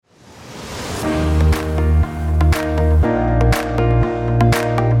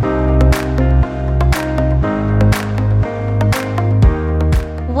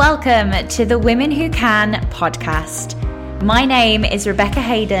Welcome to the Women Who Can podcast. My name is Rebecca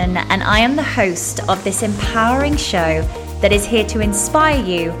Hayden, and I am the host of this empowering show that is here to inspire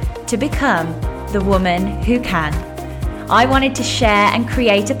you to become the woman who can. I wanted to share and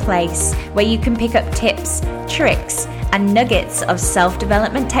create a place where you can pick up tips, tricks, and nuggets of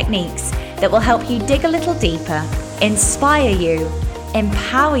self-development techniques that will help you dig a little deeper, inspire you,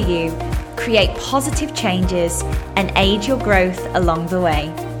 empower you, create positive changes, and aid your growth along the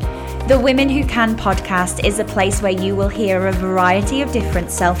way. The Women Who Can podcast is a place where you will hear a variety of different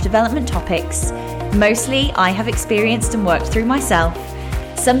self-development topics. Mostly I have experienced and worked through myself,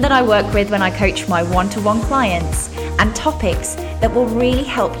 some that I work with when I coach my one-to-one clients, and topics that will really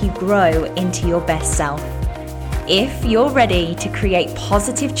help you grow into your best self. If you're ready to create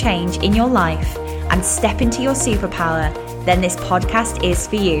positive change in your life and step into your superpower, then this podcast is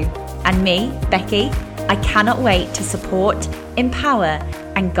for you. And me, Becky, I cannot wait to support, empower,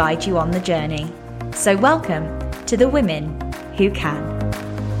 and guide you on the journey. So welcome to the Women Who Can.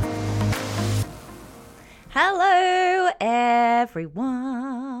 Hello, everyone.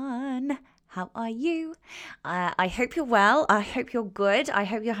 How are you? I hope you're well. I hope you're good. I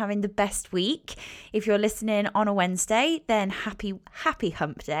hope you're having the best week. If you're listening on a Wednesday, then happy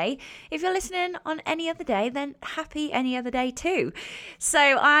hump day. If you're listening on any other day, then happy any other day too. So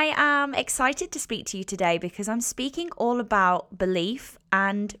I am excited to speak to you today because I'm speaking all about belief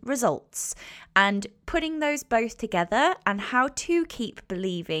and results and putting those both together and how to keep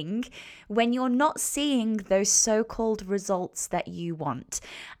believing when you're not seeing those so-called results that you want.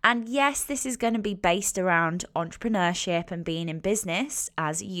 And yes, this is going to be based around entrepreneurship and being in business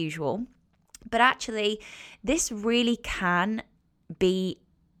as usual, but actually this really can be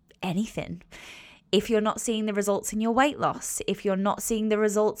anything. If you're not seeing the results in your weight loss, if you're not seeing the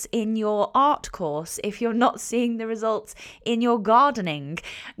results in your art course, if you're not seeing the results in your gardening,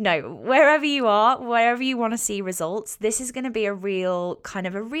 wherever you are, wherever you want to see results, this is going to be a real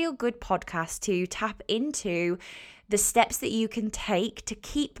good podcast to tap into the steps that you can take to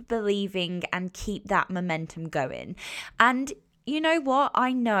keep believing and keep that momentum going. And you know what?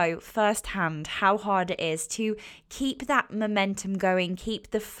 I know firsthand how hard it is to keep that momentum going,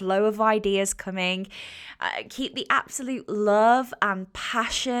 keep the flow of ideas coming, keep the absolute love and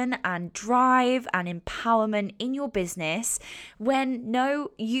passion and drive and empowerment in your business when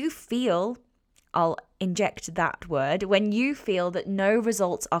you feel, I'll inject that word, when you feel that no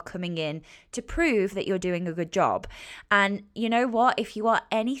results are coming in to prove that you're doing a good job. And you know what? If you are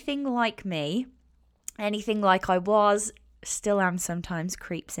anything like me, anything like I was, still am sometimes,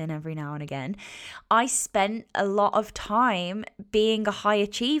 creeps in every now and again, I spent a lot of time being a high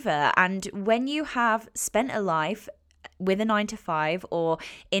achiever. And when you have spent a life with a 9-to-5 or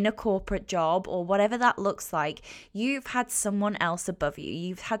in a corporate job or whatever that looks like, you've had someone else above you.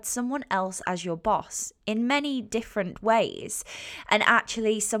 You've had someone else as your boss in many different ways. And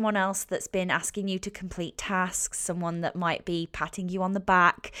actually someone else that's been asking you to complete tasks, someone that might be patting you on the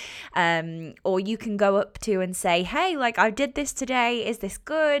back, or you can go up to and say, hey, I did this today. Is this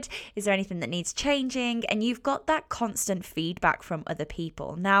good? Is there anything that needs changing? And you've got that constant feedback from other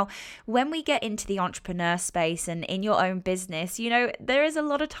people. Now, when we get into the entrepreneur space and in your own business, there is a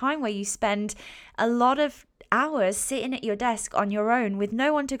lot of time where you spend a lot of hours sitting at your desk on your own with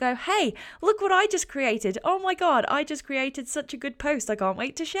no one to go, hey, look what I just created. Oh my God, I just created such a good post. I can't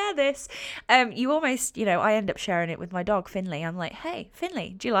wait to share this. You almost, I end up sharing it with my dog, Finley. I'm like, hey,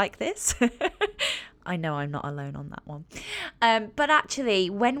 Finley, do you like this? I know I'm not alone on that one. But actually,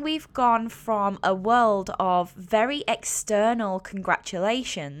 when we've gone from a world of very external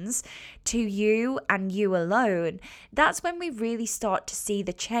congratulations to you and you alone, that's when we really start to see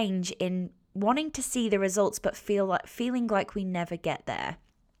the change in wanting to see the results but feeling like we never get there.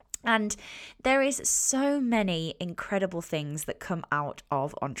 And there is so many incredible things that come out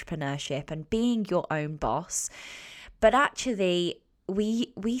of entrepreneurship and being your own boss. But actually,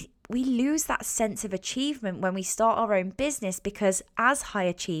 we lose that sense of achievement when we start our own business because as high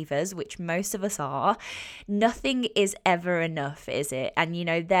achievers, which most of us are, nothing is ever enough, is it? And,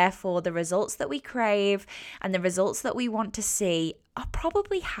 therefore the results that we crave and the results that we want to see are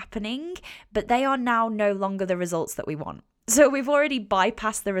probably happening, but they are now no longer the results that we want. So we've already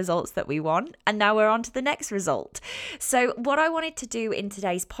bypassed the results that we want, and now we're on to the next result. So what I wanted to do in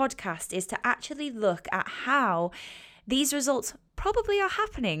today's podcast is to actually look at how these results probably are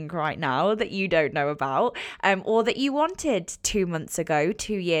happening right now that you don't know about, or that you wanted 2 months ago,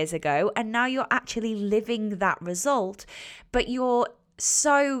 2 years ago, and now you're actually living that result, but you're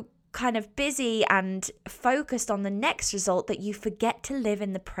so kind of busy and focused on the next result that you forget to live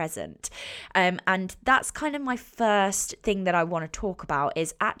in the present. And that's kind of my first thing that I want to talk about,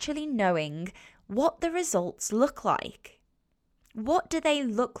 is actually knowing what the results look like. What do they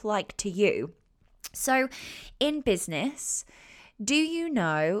look like to you? So in business, do you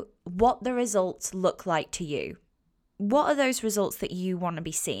know what the results look like to you? What are those results that you want to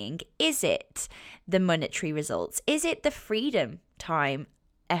be seeing? Is it the monetary results? Is it the freedom, time,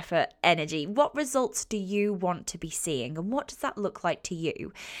 effort, energy? What results do you want to be seeing, and what does that look like to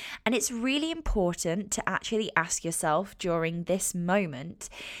you? And it's really important to actually ask yourself during this moment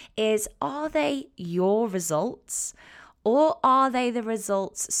is, are they your results, or are they the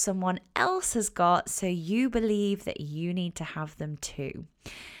results someone else has got, so you believe that you need to have them too?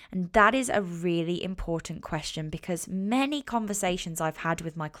 And that is a really important question, because many conversations I've had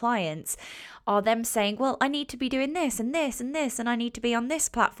with my clients are them saying, well, I need to be doing this and this and this, and I need to be on this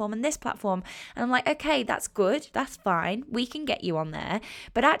platform and this platform. And I'm like, okay, that's good. That's fine. We can get you on there.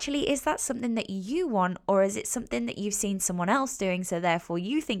 But actually, is that something that you want, or is it something that you've seen someone else doing, so therefore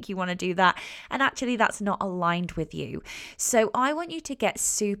you think you want to do that, and actually that's not aligned with you? So I want you to get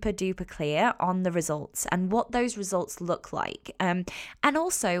super duper clear on the results and what those results look like. And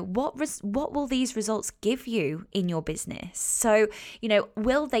also, what will these results give you in your business? So,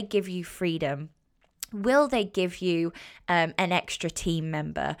 will they give you freedom? Will they give you an extra team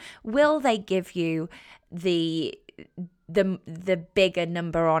member? Will they give you the bigger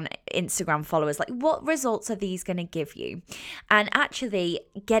number on Instagram followers? Like, what results are these going to give you? And actually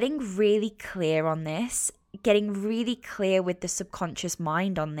getting really clear on this, getting really clear with the subconscious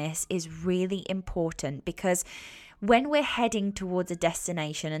mind on this is really important, because when we're heading towards a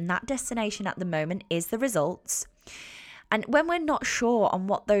destination, and that destination at the moment is the results, and when we're not sure on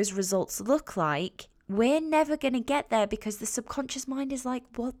what those results look like, we're never going to get there, because the subconscious mind is like,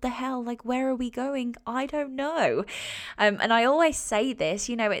 what the hell? Like, where are we going? I don't know. And I always say this,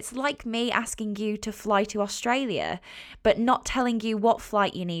 it's like me asking you to fly to Australia, but not telling you what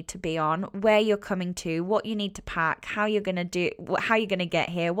flight you need to be on, where you're coming to, what you need to pack, how you're going to get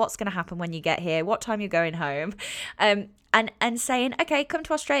here, what's going to happen when you get here, what time you're going home. And saying, okay, come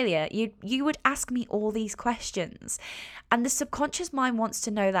to Australia. You would ask me all these questions. And the subconscious mind wants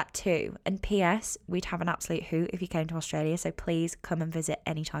to know that too. And P.S., we'd have an absolute hoot if you came to Australia. So please come and visit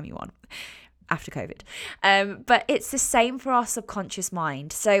anytime you want after COVID. But it's the same for our subconscious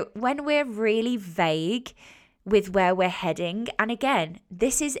mind. So when we're really vague with where we're heading, and again,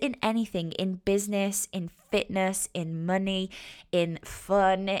 this is in anything, in business, in fitness, in money, in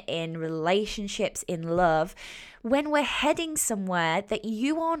fun, in relationships, in love, when we're heading somewhere that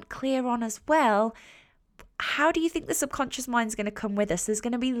you aren't clear on as well, how do you think the subconscious mind is going to come with us? There's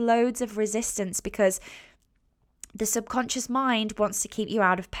going to be loads of resistance, because the subconscious mind wants to keep you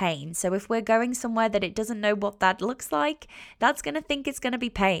out of pain. So if we're going somewhere that it doesn't know what that looks like, that's going to think it's going to be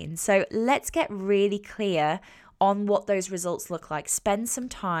pain. So let's get really clear on what those results look like. Spend some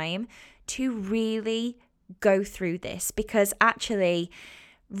time to really go through this, because actually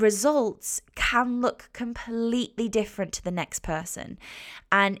results can look completely different to the next person.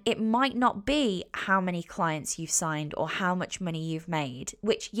 And it might not be how many clients you've signed or how much money you've made,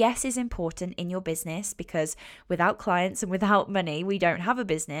 which, yes, is important in your business, because without clients and without money, we don't have a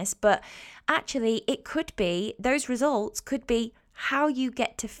business. But actually, it could be, those results could be how you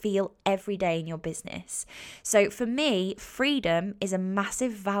get to feel every day in your business. So for me, freedom is a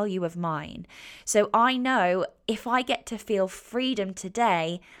massive value of mine. So I know if I get to feel freedom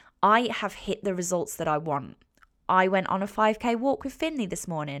today, I have hit the results that I want. I went on a 5K walk with Finley this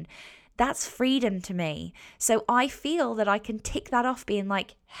morning. That's freedom to me. So I feel that I can tick that off, being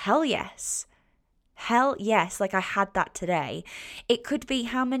like, hell yes. Hell yes, like I had that today. It could be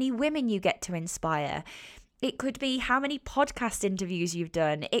how many women you get to inspire. It could be how many podcast interviews you've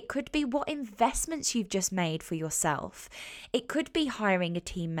done. It could be what investments you've just made for yourself. It could be hiring a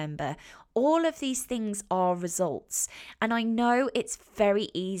team member. All of these things are results. And I know it's very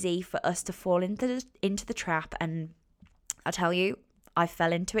easy for us to fall into the trap. And I tell you, I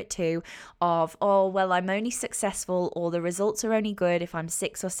fell into it too, of, oh, well, I'm only successful, or the results are only good if I'm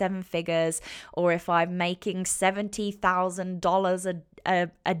 6 or 7 figures, or if I'm making $70,000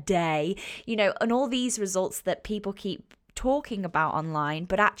 a day, and all these results that people keep talking about online,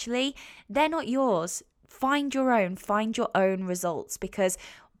 but actually they're not yours. Find your own results, because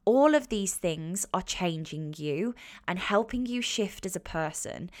all of these things are changing you and helping you shift as a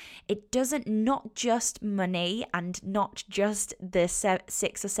person. It doesn't, not just money and not just the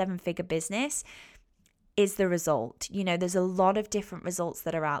 6 or 7 figure business is the result. There's a lot of different results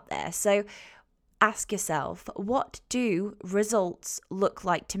that are out there. So ask yourself, what do results look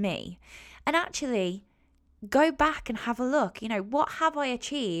like to me? And actually go back and have a look. What have I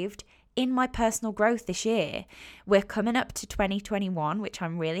achieved in my personal growth this year? We're coming up to 2021, which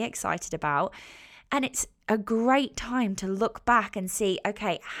I'm really excited about. And it's a great time to look back and see,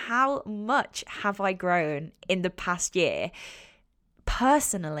 okay, how much have I grown in the past year?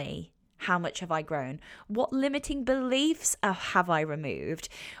 Personally, how much have I grown? What limiting beliefs have I removed?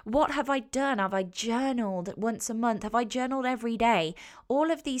 What have I done? Have I journaled once a month? Have I journaled every day?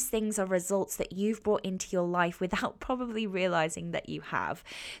 All of these things are results that you've brought into your life without probably realizing that you have.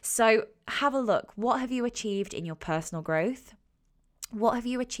 So have a look. What have you achieved in your personal growth? What have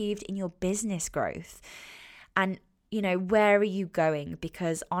you achieved in your business growth? And where are you going?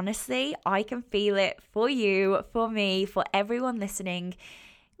 Because honestly, I can feel it for you, for me, for everyone listening.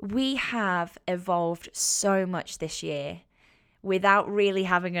 We have evolved so much this year without really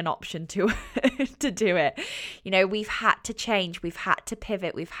having an option to do it. We've had to change, we've had to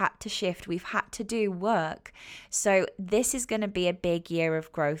pivot, we've had to shift, we've had to do work. So this is going to be a big year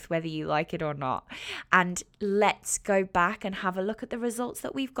of growth, whether you like it or not. And let's go back and have a look at the results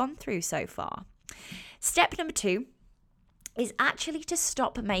that we've gone through so far. Step number 2 is actually to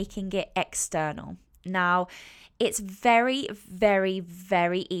stop making it external. Now, it's very, very,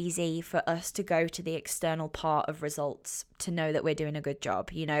 very easy for us to go to the external part of results to know that we're doing a good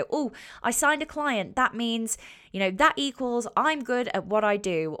job. Oh, I signed a client. That means, that equals I'm good at what I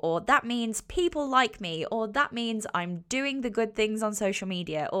do, or that means people like me, or that means I'm doing the good things on social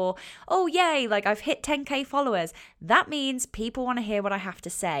media, or, oh, yay, I've hit 10K followers. That means people want to hear what I have to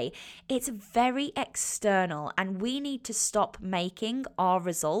say. It's very external, and we need to stop making our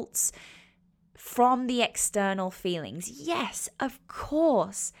results from the external feelings. Yes, of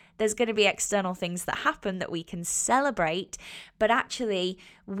course, there's going to be external things that happen that we can celebrate, but actually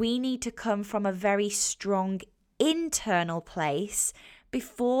we need to come from a very strong internal place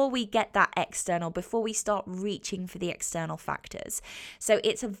before we get that external, before we start reaching for the external factors. So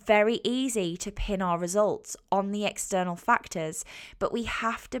it's very easy to pin our results on the external factors, but we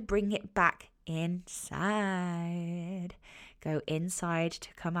have to bring it back inside. Go inside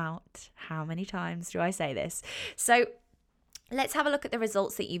to come out. How many times do I say this? So let's have a look at the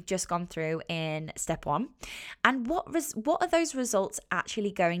results that you've just gone through in step 1. And what are those results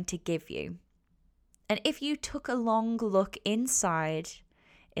actually going to give you? And if you took a long look inside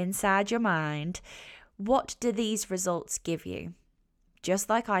your mind, what do these results give you? Just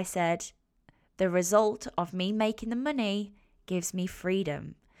like I said, the result of me making the money gives me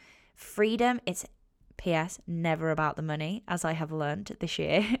freedom. Freedom, it's P.S. never about the money, as I have learned this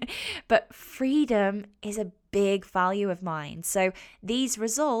year. But freedom is a big value of mine. So these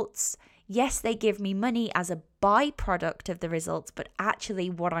results, yes, they give me money as a byproduct of the results, but actually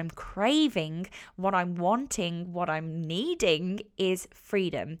what I'm craving, what I'm wanting, what I'm needing is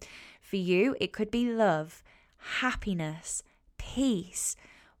freedom. For you, it could be love, happiness, peace,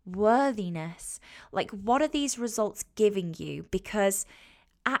 worthiness. What are these results giving you? Because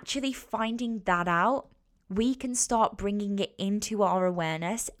actually finding that out, we can start bringing it into our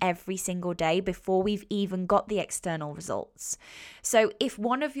awareness every single day before we've even got the external results. So if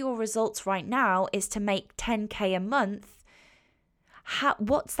one of your results right now is to make 10K a month,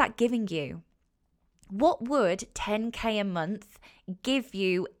 what's that giving you? What would 10K a month give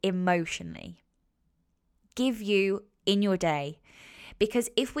you emotionally? Give you in your day? Because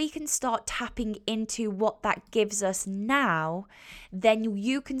if we can start tapping into what that gives us now, then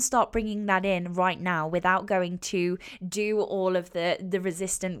you can start bringing that in right now without going to do all of the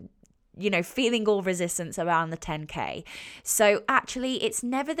resistant, feeling all resistance around the 10K. So actually, it's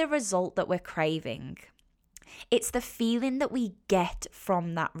never the result that we're craving. It's the feeling that we get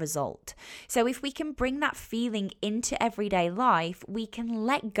from that result. So if we can bring that feeling into everyday life, we can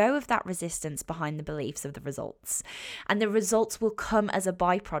let go of that resistance behind the beliefs of the results. And the results will come as a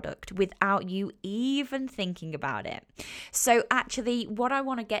byproduct without you even thinking about it. So actually, what I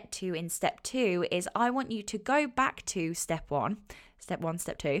want to get to in step 2 is I want you to go back to step 1,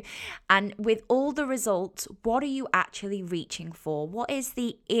 step 2, and with all the results, what are you actually reaching for? What is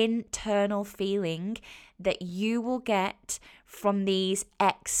the internal feeling that you will get from these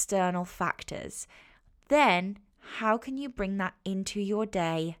external factors? Then, how can you bring that into your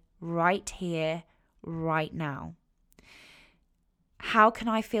day right here, right now? How can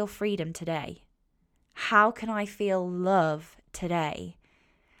I feel freedom today? How can I feel love today?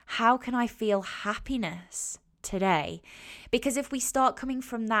 How can I feel happiness today? Because if we start coming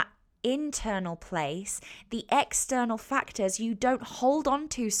from that internal place, the external factors you don't hold on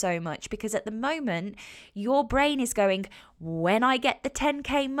to so much, because at the moment your brain is going, when I get the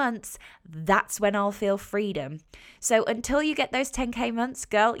 10K months, that's when I'll feel freedom. So until you get those 10K months,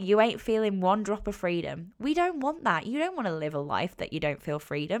 girl, you ain't feeling one drop of freedom. We don't want that. You don't want to live a life that you don't feel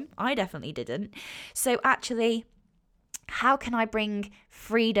freedom. I definitely didn't. So actually, how can I bring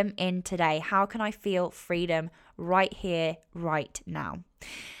freedom in today? How can I feel freedom right here, right now?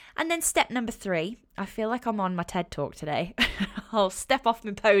 And then step number 3, I feel like I'm on my TED Talk today. I'll step off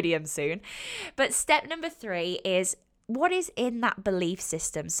my podium soon. But step number 3 is, what is in that belief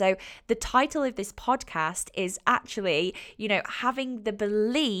system? So the title of this podcast is actually, having the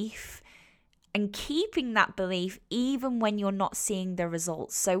belief and keeping that belief even when you're not seeing the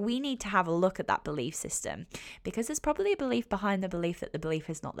results. So we need to have a look at that belief system, because there's probably a belief behind the belief that the belief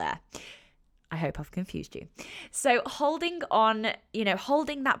is not there. I hope I've confused you. So holding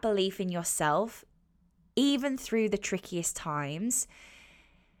that belief in yourself, even through the trickiest times,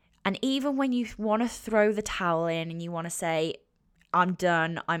 and even when you want to throw the towel in and you want to say, I'm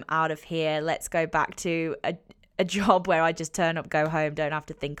done, I'm out of here, let's go back to a job where I just turn up, go home, don't have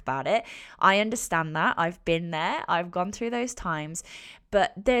to think about it. I understand that. I've been there. I've gone through those times.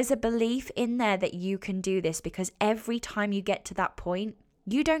 But there's a belief in there that you can do this, because every time you get to that point,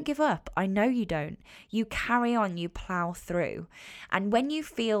 you don't give up. I know you don't. You carry on, you plow through. And when you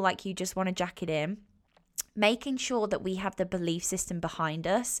feel like you just want to jack it in, making sure that we have the belief system behind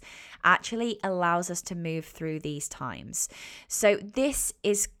us actually allows us to move through these times. So this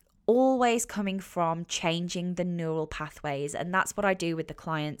is always coming from changing the neural pathways, and that's what I do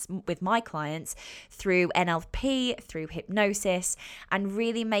with my clients through NLP, through hypnosis, and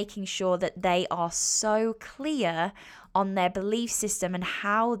really making sure that they are so clear on their belief system and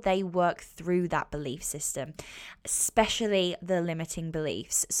how they work through that belief system, especially the limiting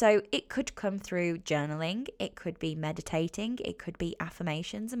beliefs. So it could come through journaling, it could be meditating, it could be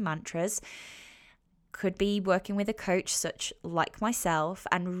affirmations and mantras, could be working with a coach such like myself,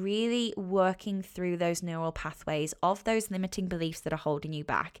 and really working through those neural pathways of those limiting beliefs that are holding you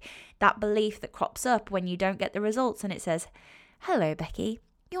back. That belief that crops up when you don't get the results and it says, hello, Becky,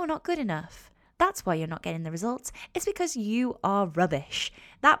 you're not good enough. That's why you're not getting the results. It's because you are rubbish.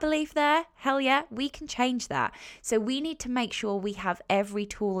 That belief there, hell yeah, we can change that. So we need to make sure we have every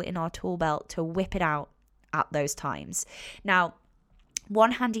tool in our tool belt to whip it out at those times. Now,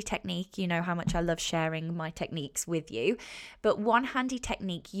 one handy technique, you know how much I love sharing my techniques with you, but one handy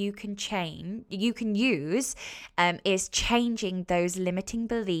technique you can use is changing those limiting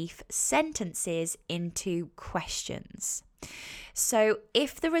belief sentences into questions. So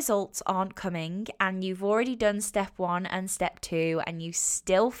if the results aren't coming and you've already done step 1 and step 2 and you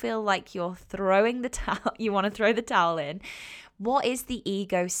still feel like you're throwing the towel, you want to throw the towel in, what is the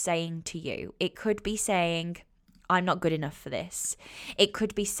ego saying to you? It could be saying, I'm not good enough for this. It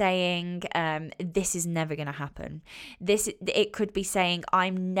could be saying, this is never going to happen. It could be saying,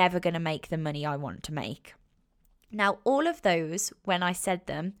 I'm never going to make the money I want to make. Now, all of those, when I said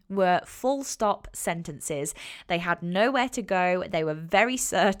them, were full stop sentences. They had nowhere to go. They were very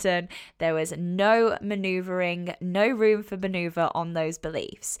certain. There was no maneuvering, no room for maneuver on those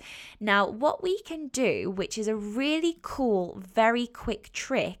beliefs. Now, what we can do, which is a really cool, very quick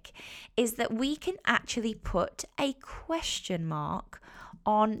trick, is that we can actually put a question mark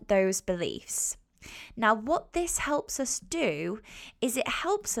on those beliefs. Now, what this helps us do is it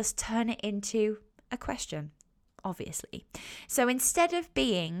helps us turn it into a question. Obviously. So instead of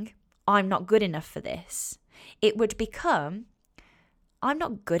being, I'm not good enough for this, it would become, I'm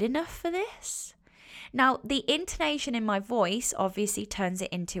not good enough for this. Now, the intonation in my voice obviously turns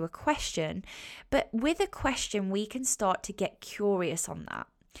it into a question, but with a question, we can start to get curious on that.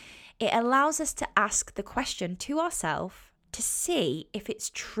 It allows us to ask the question to ourselves to see if it's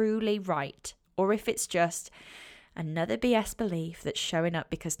truly right, or if it's just another BS belief that's showing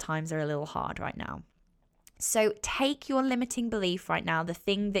up because times are a little hard right now. So take your limiting belief right now, the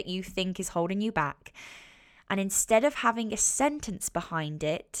thing that you think is holding you back, and instead of having a sentence behind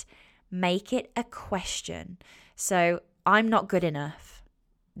it, make it a question. So, I'm not good enough,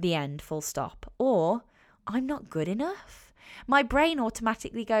 the end, full stop. Or, I'm not good enough. My brain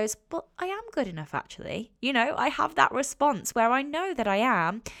automatically goes, but I am good enough actually. I have that response where I know that I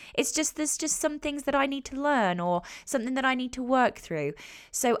am. It's just, there's just some things that I need to learn or something that I need to work through.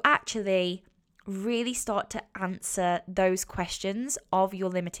 So actually, really start to answer those questions of your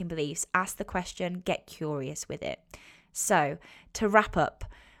limiting beliefs. Ask the question, get curious with it. So, to wrap up,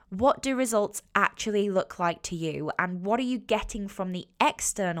 what do results actually look like to you? And what are you getting from the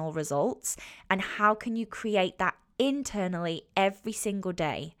external results? And how can you create that internally every single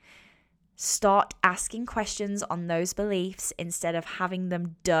day? Start asking questions on those beliefs instead of having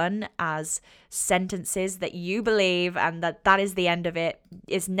them done as sentences that you believe and that is the end of it.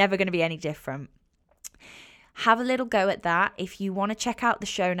 It's never going to be any different. Have a little go at that. If you want to check out the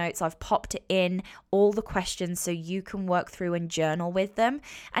show notes, I've popped in all the questions so you can work through and journal with them.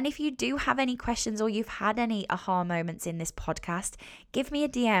 And if you do have any questions or you've had any aha moments in this podcast, give me a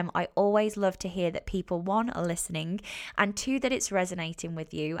DM. I always love to hear that people, one, are listening, and two, that it's resonating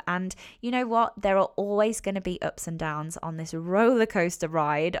with you. And you know what? There are always going to be ups and downs on this roller coaster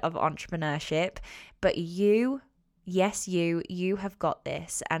ride of entrepreneurship, but yes, you have got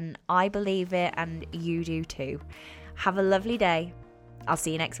this, and I believe it, and you do too. Have a lovely day. I'll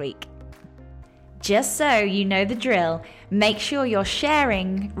see you next week. Just so you know the drill, make sure you're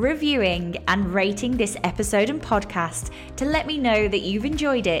sharing, reviewing, and rating this episode and podcast to let me know that you've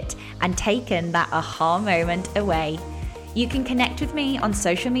enjoyed it and taken that aha moment away. You can connect with me on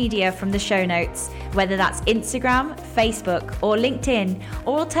social media from the show notes, whether that's Instagram, Facebook, or LinkedIn,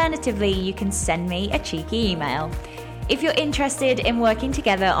 or alternatively, you can send me a cheeky email. If you're interested in working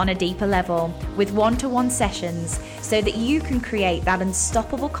together on a deeper level with one-to-one sessions so that you can create that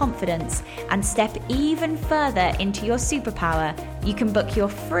unstoppable confidence and step even further into your superpower, you can book your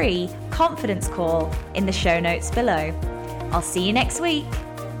free confidence call in the show notes below. I'll see you next week.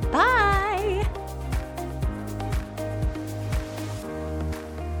 Bye!